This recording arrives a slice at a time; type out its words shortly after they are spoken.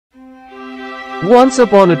Once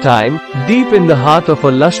upon a time, deep in the heart of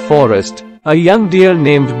a lush forest, a young deer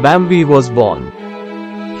named Bambi was born.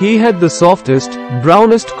 He had the softest,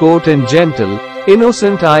 brownest coat and gentle,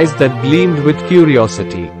 innocent eyes that gleamed with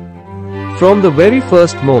curiosity. From the very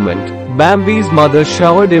first moment, Bambi's mother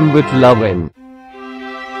showered him with love and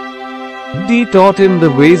taught him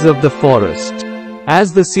the ways of the forest.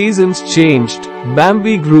 As the seasons changed,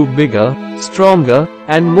 Bambi grew bigger, stronger,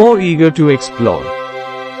 and more eager to explore.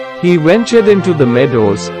 He ventured into the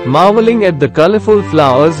meadows, marveling at the colorful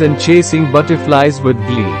flowers and chasing butterflies with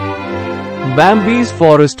glee. Bambi's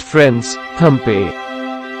forest friends, Thumper,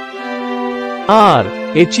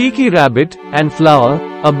 a cheeky rabbit, and Flower,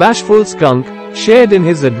 a bashful skunk, shared in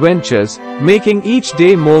his adventures, making each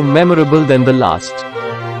day more memorable than the last.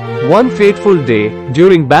 One fateful day,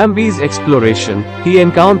 during Bambi's exploration, he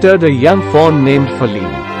encountered a young fawn named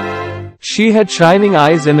Faline. She had shining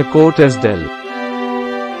eyes and a coat as dull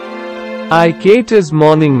as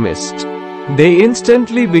morning mist. They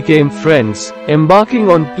instantly became friends, embarking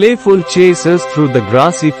on playful chases through the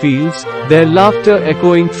grassy fields, their laughter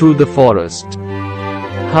echoing through the forest.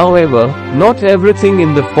 However, not everything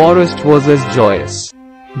in the forest was as joyous.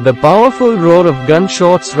 The powerful roar of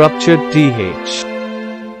gunshots ruptured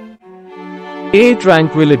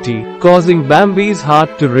tranquility, causing Bambi's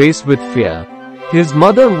heart to race with fear. His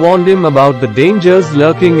mother warned him about the dangers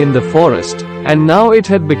lurking in the forest, and now it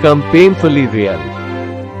had become painfully real.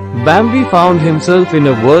 Bambi found himself in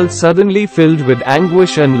a world suddenly filled with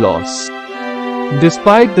anguish and loss.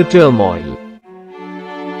 Despite the turmoil,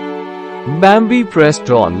 Bambi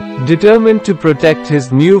pressed on, determined to protect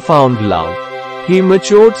his newfound love. He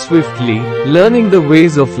matured swiftly, learning the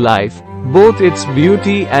ways of life, both its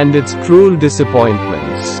beauty and its cruel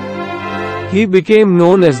disappointments. He became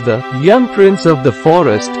known as the young prince of the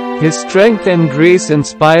forest, his strength and grace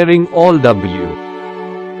inspiring all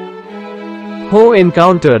who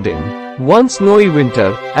encountered him. One snowy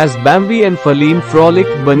winter, as Bambi and Faline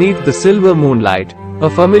frolicked beneath the silver moonlight, a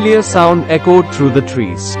familiar sound echoed through the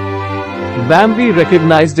trees. Bambi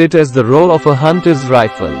recognized it as the roar of a hunter's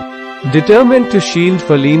rifle. Determined to shield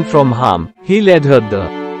Faline from harm, he led her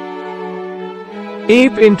the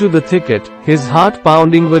ape into the thicket, his heart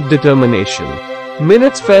pounding with determination.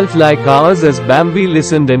 Minutes felt like hours as Bambi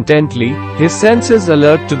listened intently, his senses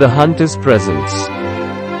alert to the hunter's presence.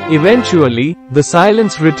 Eventually, the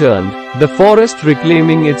silence returned, the forest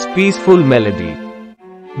reclaiming its peaceful melody.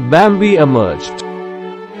 Bambi emerged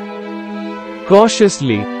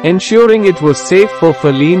cautiously, ensuring it was safe for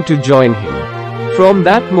Faline to join him. From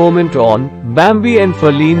that moment on, Bambi and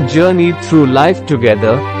Faline journeyed through life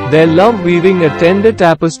together, their love weaving a tender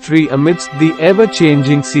tapestry amidst the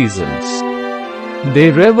ever-changing seasons.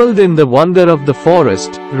 They reveled in the wonder of the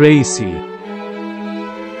forest, raising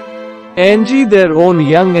their own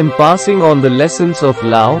young and passing on the lessons of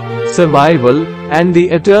love, survival, and the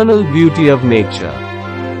eternal beauty of nature.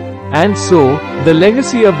 And so, the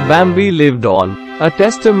legacy of Bambi lived on, a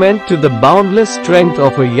testament to the boundless strength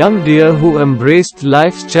of a young deer who embraced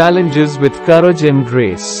life's challenges with courage and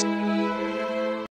grace.